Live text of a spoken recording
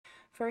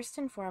First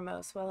and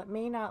foremost, while it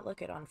may not look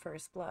it on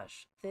first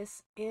blush,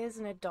 this is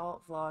an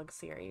adult vlog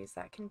series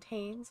that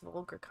contains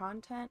vulgar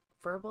content,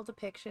 verbal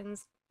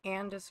depictions,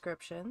 and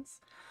descriptions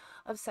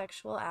of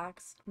sexual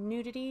acts,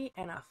 nudity,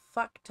 and a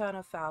fuck ton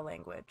of foul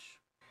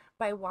language.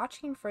 By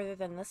watching further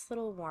than this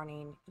little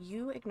warning,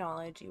 you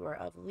acknowledge you are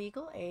of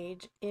legal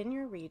age in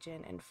your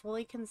region and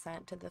fully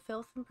consent to the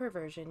filth and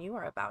perversion you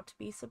are about to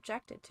be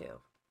subjected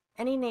to.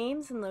 Any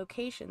names and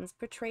locations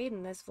portrayed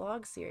in this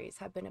vlog series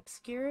have been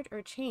obscured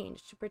or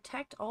changed to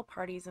protect all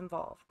parties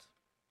involved.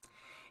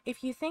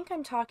 If you think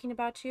I'm talking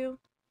about you,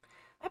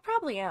 I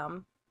probably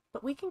am,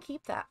 but we can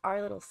keep that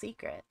our little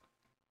secret.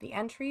 The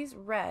entries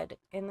read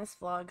in this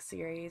vlog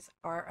series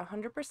are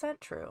 100%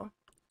 true.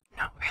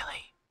 No,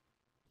 really.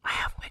 I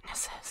have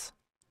witnesses.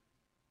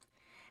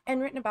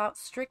 And written about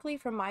strictly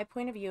from my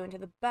point of view and to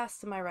the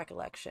best of my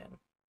recollection.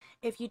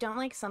 If you don't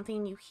like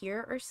something you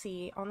hear or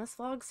see on this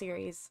vlog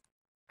series,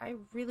 I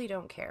really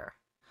don't care.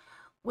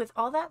 With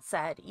all that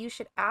said, you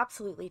should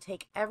absolutely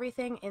take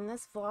everything in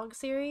this vlog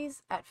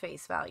series at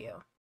face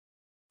value.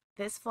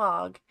 This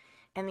vlog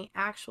and the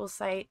actual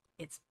site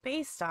it's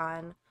based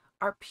on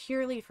are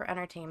purely for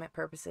entertainment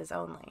purposes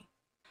only.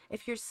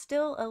 If you're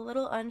still a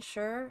little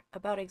unsure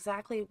about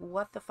exactly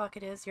what the fuck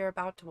it is you're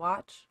about to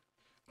watch,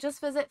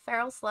 just visit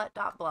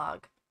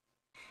feralslut.blog.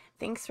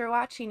 Thanks for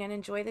watching and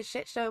enjoy the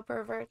shit show,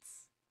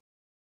 perverts.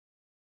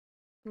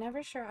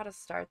 Never sure how to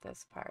start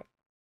this part.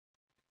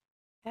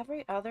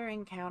 Every other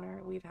encounter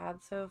we've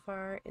had so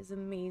far is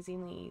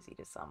amazingly easy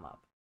to sum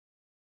up.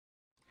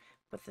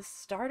 But the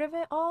start of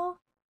it all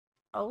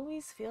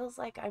always feels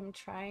like I'm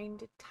trying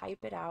to type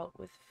it out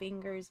with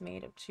fingers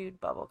made of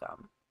chewed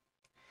bubblegum.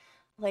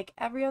 Like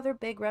every other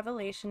big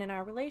revelation in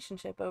our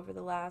relationship over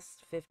the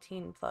last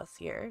 15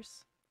 plus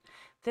years,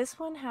 this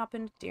one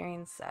happened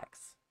during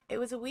sex. It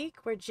was a week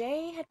where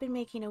Jay had been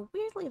making a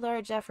weirdly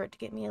large effort to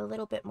get me a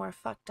little bit more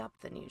fucked up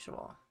than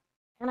usual.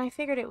 And I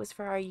figured it was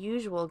for our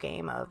usual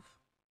game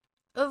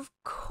of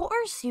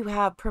course you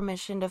have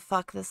permission to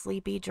fuck the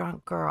sleepy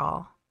drunk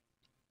girl.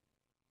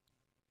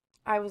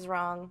 I was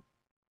wrong.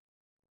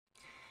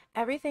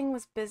 Everything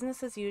was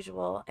business as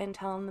usual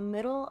until in the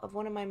middle of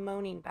one of my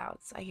moaning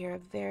bouts, I hear a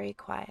very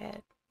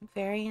quiet,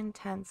 very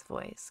intense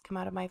voice come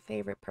out of my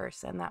favorite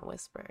person that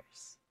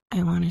whispers,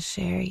 "I want to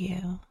share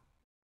you."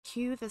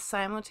 Cue the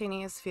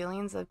simultaneous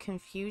feelings of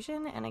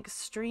confusion and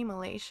extreme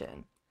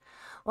elation.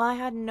 While I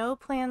had no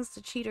plans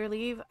to cheat or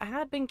leave, I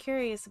had been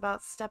curious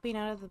about stepping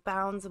out of the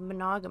bounds of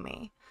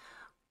monogamy,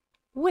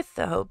 with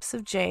the hopes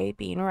of Jay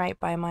being right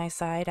by my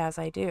side as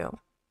I do.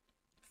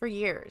 For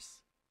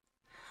years.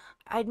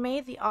 I'd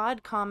made the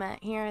odd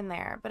comment here and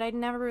there, but I'd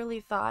never really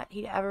thought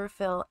he'd ever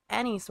feel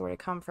any sort of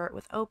comfort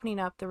with opening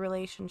up the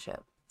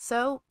relationship.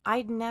 So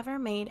I'd never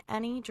made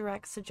any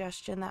direct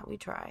suggestion that we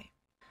try.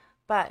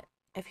 But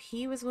if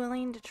he was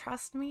willing to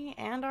trust me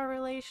and our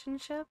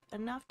relationship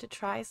enough to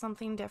try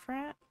something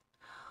different,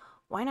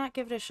 why not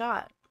give it a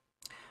shot?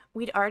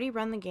 We'd already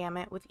run the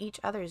gamut with each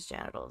other's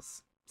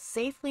genitals.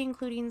 Safely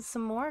including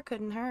some more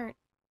couldn't hurt.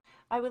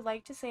 I would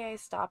like to say I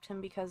stopped him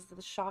because of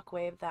the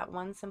shockwave that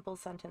one simple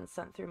sentence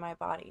sent through my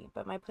body,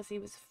 but my pussy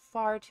was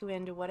far too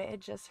into what it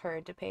had just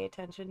heard to pay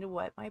attention to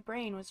what my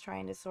brain was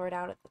trying to sort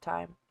out at the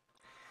time.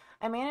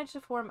 I managed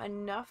to form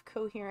enough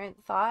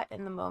coherent thought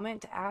in the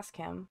moment to ask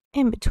him,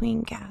 in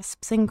between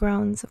gasps and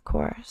groans, of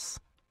course,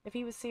 if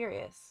he was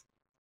serious.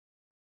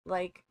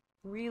 Like,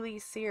 really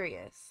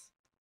serious.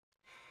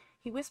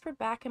 He whispered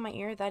back in my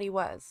ear that he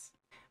was.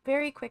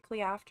 Very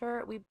quickly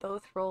after, we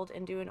both rolled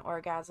into an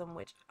orgasm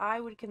which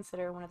I would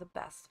consider one of the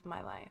best of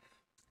my life.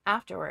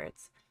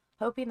 Afterwards,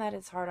 hoping that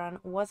his hard-on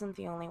wasn't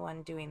the only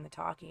one doing the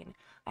talking,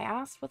 I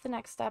asked what the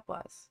next step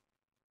was.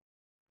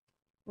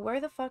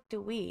 Where the fuck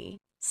do we,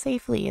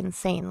 safely and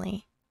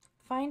sanely,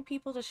 find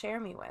people to share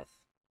me with?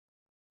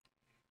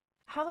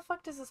 How the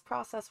fuck does this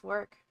process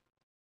work?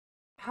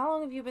 How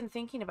long have you been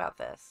thinking about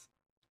this?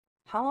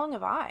 How long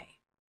have I?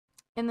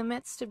 In the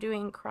midst of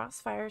doing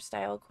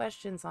crossfire-style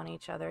questions on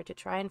each other to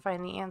try and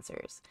find the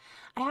answers,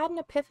 I had an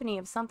epiphany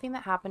of something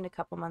that happened a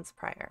couple months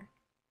prior.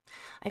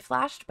 I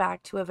flashed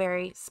back to a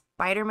very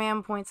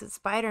Spider-Man points at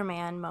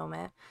Spider-Man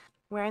moment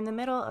where in the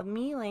middle of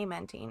me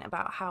lamenting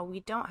about how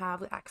we don't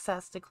have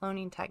access to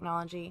cloning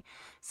technology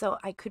so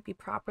I could be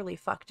properly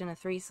fucked in a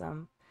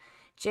threesome,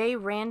 Jay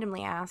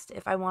randomly asked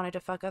if I wanted to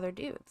fuck other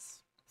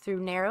dudes. Through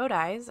narrowed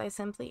eyes, I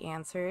simply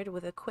answered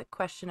with a quick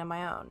question of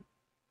my own.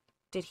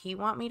 Did he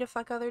want me to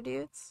fuck other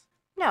dudes?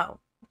 No,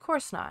 of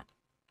course not.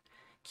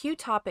 Cue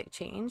topic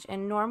change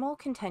and normal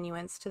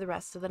continuance to the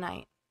rest of the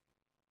night.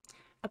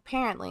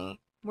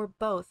 Apparently, we're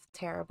both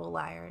terrible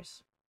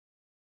liars.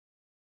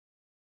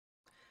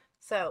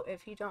 So,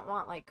 if you don't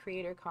want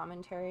creator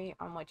commentary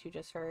on what you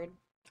just heard,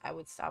 I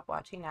would stop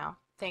watching now.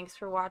 Thanks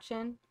for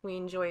watching. We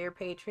enjoy your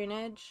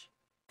patronage.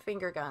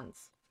 Finger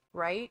guns,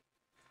 right?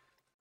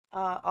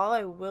 All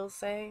I will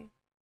say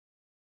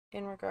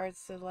in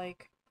regards to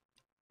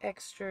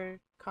extra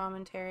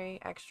commentary,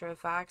 extra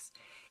facts,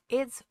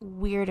 it's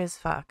weird as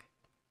fuck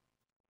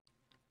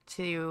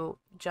to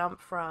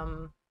jump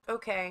from,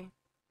 okay,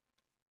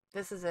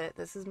 this is it,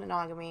 this is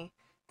monogamy,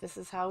 This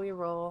is how we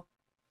roll.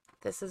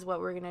 This is what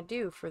we're going to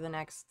do for the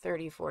next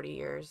 30, 40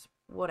 years.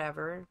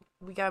 Whatever.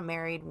 We got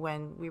married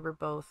when we were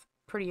both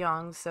pretty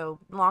young, so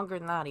longer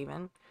than that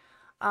even.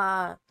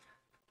 Uh,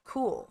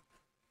 cool.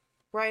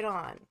 Right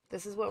on.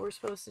 This is what we're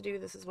supposed to do.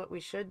 This is what we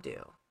should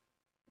do.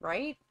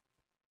 Right?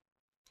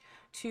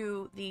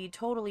 To the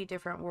totally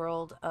different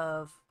world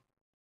of,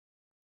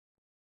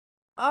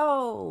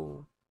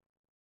 oh,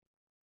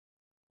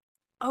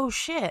 oh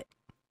shit.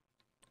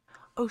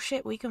 Oh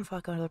shit, we can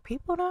fuck other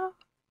people now?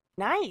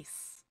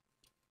 Nice.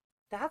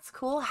 That's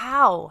cool.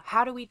 How?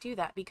 How do we do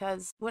that?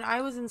 Because when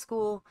I was in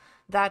school,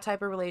 that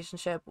type of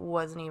relationship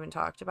wasn't even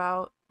talked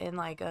about in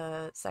like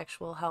a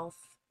sexual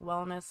health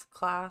wellness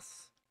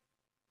class.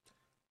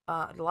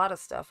 A lot of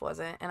stuff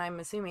wasn't, and I'm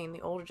assuming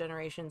the older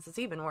generations it's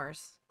even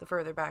worse the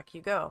further back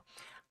you go.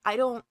 I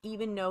don't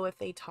even know if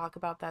they talk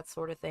about that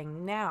sort of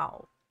thing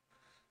now,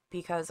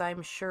 because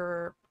I'm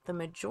sure the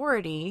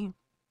majority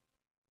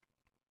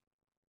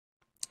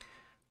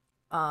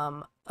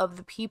of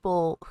the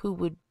people who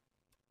would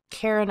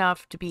care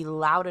enough to be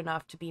loud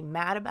enough to be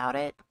mad about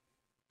it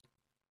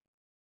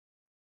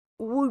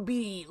would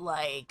be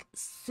like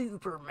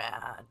super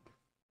mad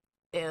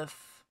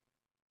if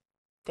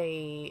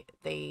they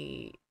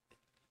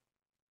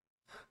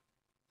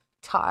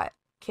taught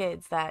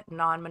kids that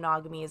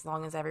non-monogamy, as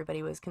long as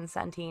everybody was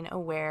consenting,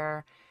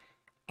 aware,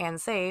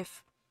 and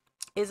safe,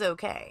 is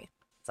okay.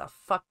 It's a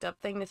fucked up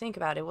thing to think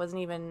about. It was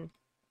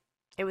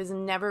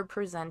never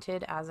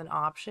presented as an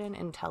option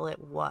until it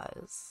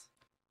was.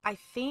 I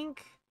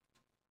think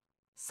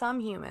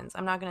some humans,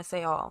 I'm not going to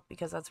say all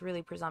because that's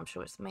really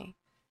presumptuous of me,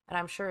 and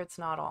I'm sure it's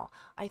not all.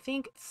 I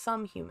think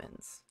some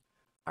humans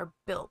are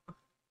built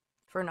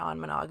for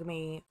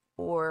non-monogamy,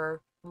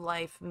 or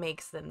life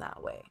makes them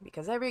that way,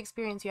 because every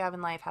experience you have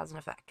in life has an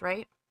effect,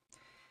 right?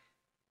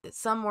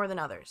 Some more than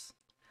others.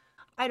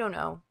 I don't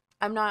know.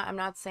 I'm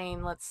not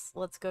saying let's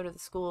go to the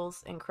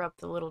schools and corrupt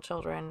the little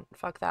children.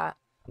 Fuck that.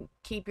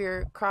 Keep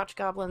your crotch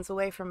goblins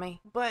away from me.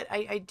 But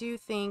I do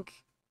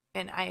think,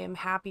 and I am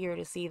happier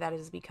to see that it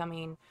is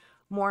becoming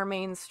more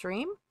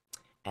mainstream,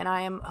 and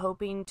I am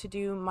hoping to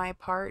do my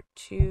part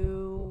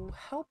to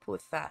help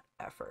with that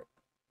effort.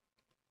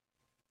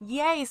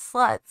 Yay,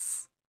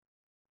 sluts!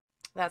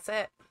 That's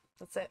it.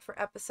 That's it for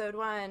episode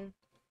 1.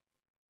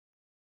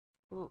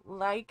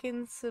 Like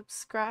and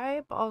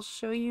subscribe. I'll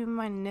show you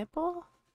my nipple.